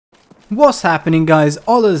What's happening, guys?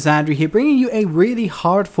 Olizandri here, bringing you a really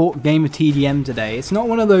hard-fought game of TDM today. It's not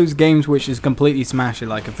one of those games which is completely smashed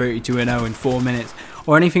like a 32-0 in 4 minutes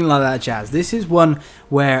or anything like that jazz. This is one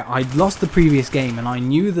where I'd lost the previous game and I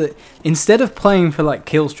knew that instead of playing for like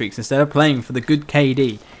kill streaks, instead of playing for the good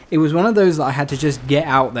KD, it was one of those that I had to just get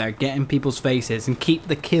out there, get in people's faces and keep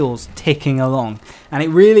the kills ticking along. And it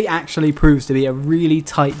really actually proves to be a really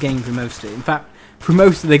tight game for most of it. In fact, for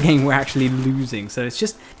most of the game we're actually losing, so it's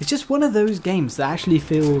just one of those games that actually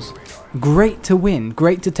feels great to win,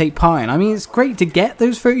 great to take part in. I mean, it's great to get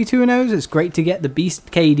those 32-0s, it's great to get the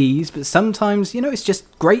beast KDs, but sometimes, you know, it's just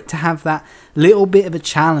great to have that little bit of a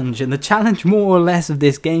challenge, and the challenge more or less of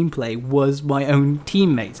this gameplay was my own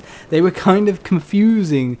teammates. They were kind of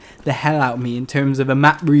confusing the hell out of me in terms of a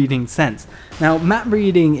map reading sense. Now, map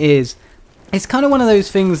reading it's kind of one of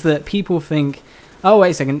those things that people think, oh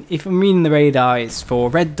wait a second, if I'm reading the radar it's for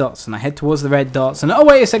red dots and I head towards the red dots and oh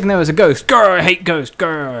wait a second, there was a ghost, grr, I hate ghost,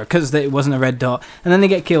 grr, because it wasn't a red dot, and then they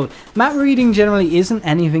get killed. Map reading generally isn't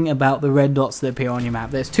anything about the red dots that appear on your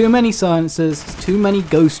map. There's too many silencers, too many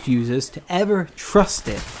ghost users to ever trust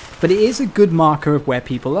it. But it is a good marker of where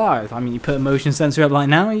people are. I mean, you put a motion sensor up like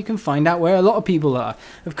now, you can find out where a lot of people are.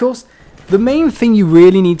 Of course, the main thing you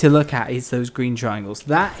really need to look at is those green triangles.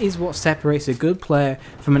 That is what separates a good player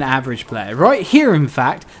from an average player. Right here, in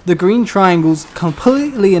fact, the green triangles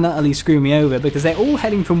completely and utterly screw me over because they're all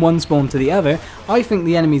heading from one spawn to the other. I think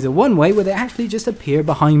the enemies are one way where they actually just appear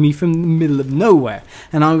behind me from the middle of nowhere.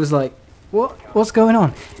 And I was like, what's going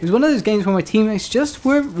on? It was one of those games where my teammates just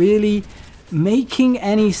weren't really making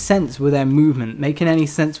any sense with their movement, making any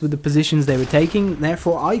sense with the positions they were taking,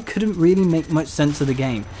 therefore I couldn't really make much sense of the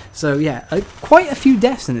game. So yeah, quite a few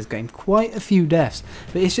deaths in this game, quite a few deaths,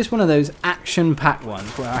 but it's just one of those action-packed ones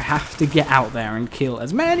where I have to get out there and kill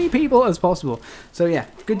as many people as possible. So yeah,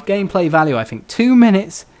 good gameplay value I think. 2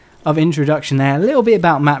 minutes of introduction there, a little bit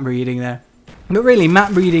about map reading there. But really,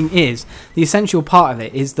 map reading is, the essential part of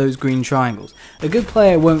it is those green triangles. A good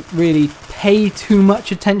player won't really pay too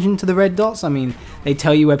much attention to the red dots. I mean, they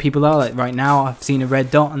tell you where people are, like right now I've seen a red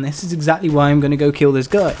dot and this is exactly why I'm going to go kill this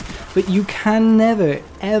guy. But you can never,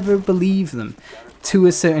 ever believe them to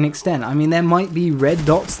a certain extent. I mean, there might be red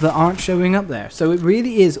dots that aren't showing up there. So it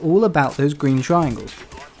really is all about those green triangles.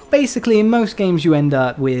 Basically, in most games you end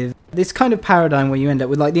up with this kind of paradigm where you end up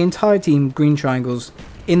with like the entire team green triangles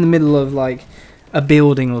in the middle of like a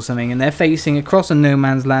building or something, and they're facing across a no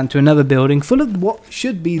man's land to another building full of what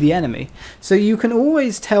should be the enemy. So you can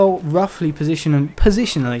always tell roughly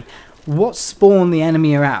positionally what spawn the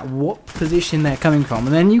enemy are at, what position they're coming from,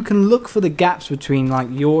 and then you can look for the gaps between like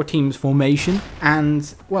your team's formation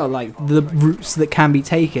and, well, like the routes that can be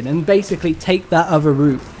taken, and basically take that other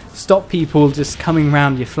route, stop people just coming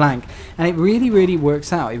around your flank, and it really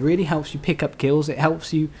works out. It really helps you pick up kills, it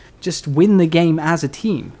helps you just win the game as a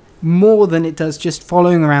team, more than it does just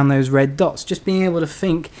following around those red dots, just being able to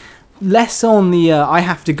think less on the I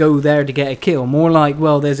have to go there to get a kill, more like,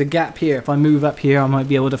 well, there's a gap here, if I move up here I might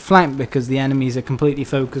be able to flank because the enemies are completely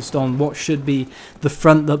focused on what should be the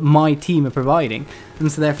front that my team are providing,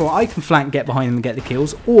 and so therefore I can flank, get behind them and get the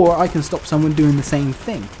kills, or I can stop someone doing the same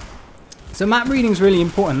thing. So map reading is really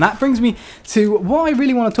important. That brings me to what I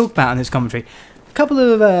really want to talk about in this commentary. A couple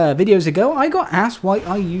of videos ago, I got asked why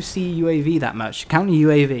I use UAV that much, counter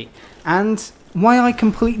UAV, and why I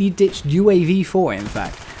completely ditched UAV for it, in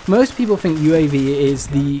fact. Most people think UAV is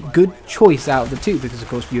the good choice out of the two, because of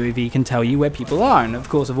course UAV can tell you where people are, and of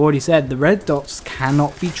course I've already said the red dots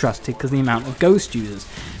cannot be trusted because of the amount of ghost users.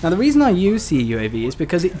 Now the reason I use CUAV is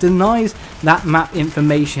because it denies that map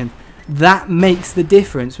information that makes the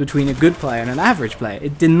difference between a good player and an average player.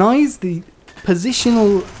 It denies the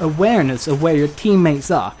positional awareness of where your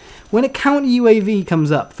teammates are. When a counter UAV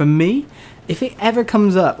comes up, for me, if it ever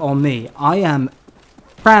comes up on me, I am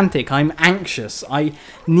frantic, I'm anxious, I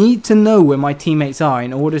need to know where my teammates are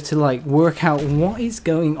in order to like work out what is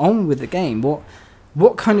going on with the game,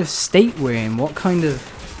 what kind of state we're in,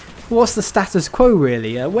 what's the status quo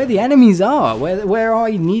really, where the enemies are, where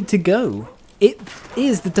I need to go. It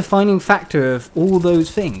is the defining factor of all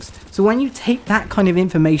those things. So when you take that kind of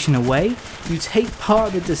information away, you take part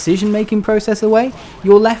of the decision-making process away,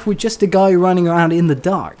 you're left with just a guy running around in the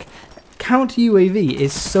dark. Counter UAV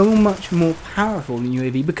is so much more powerful than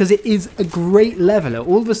UAV because it is a great leveler.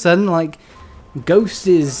 All of a sudden, like, Ghost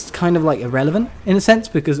is kind of like irrelevant in a sense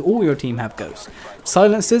because all your team have Ghosts.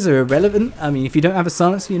 Silencers are irrelevant. I mean, if you don't have a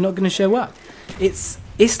silencer, you're not going to show up.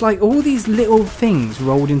 It's like all these little things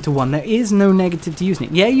rolled into one. There is no negative to using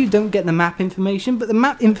it. Yeah, you don't get the map information, but the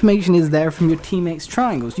map information is there from your teammates'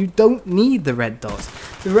 triangles. You don't need the red dots.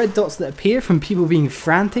 the red dots that appear from people being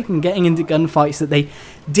frantic and getting into gunfights that they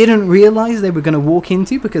didn't realise they were going to walk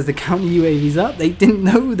into because the counter UAV's up. They didn't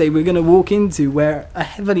know they were going to walk into where a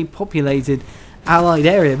heavily populated allied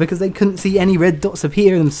area because they couldn't see any red dots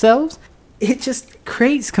appear themselves. It just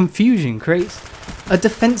creates confusion, creates a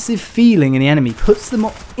defensive feeling in the enemy, puts them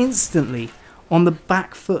instantly on the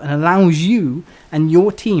back foot and allows you and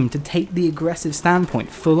your team to take the aggressive standpoint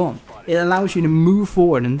full on. It allows you to move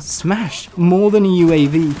forward and smash more than a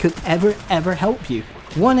UAV could ever help you.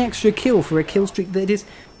 One extra kill for a kill streak that is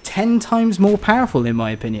 10 times more powerful in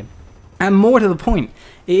my opinion. And more to the point,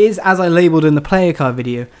 it is, as I labelled in the player card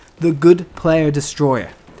video, the good player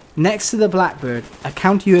destroyer. Next to the Blackbird, a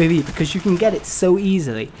counter UAV, because you can get it so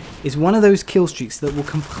easily, is one of those kill streaks that will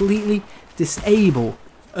completely disable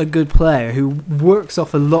a good player who works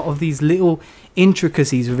off a lot of these little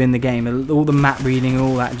intricacies within the game, all the map reading and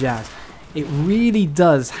all that jazz. It really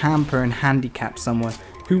does hamper and handicap someone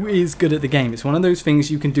who is good at the game. It's one of those things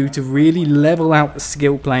you can do to really level out the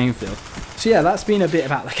skill playing field. So yeah, that's been a bit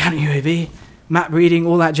about the counter UAV, map reading,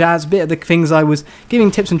 all that jazz, a bit of the things I was giving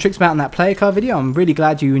tips and tricks about in that player card video. I'm really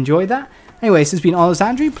glad you enjoyed that. Anyway, this has been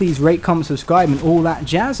Olizandri. Please rate, comment, subscribe and all that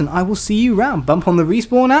jazz, and I will see you around. Bump on the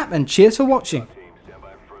Respawn app and cheers for watching.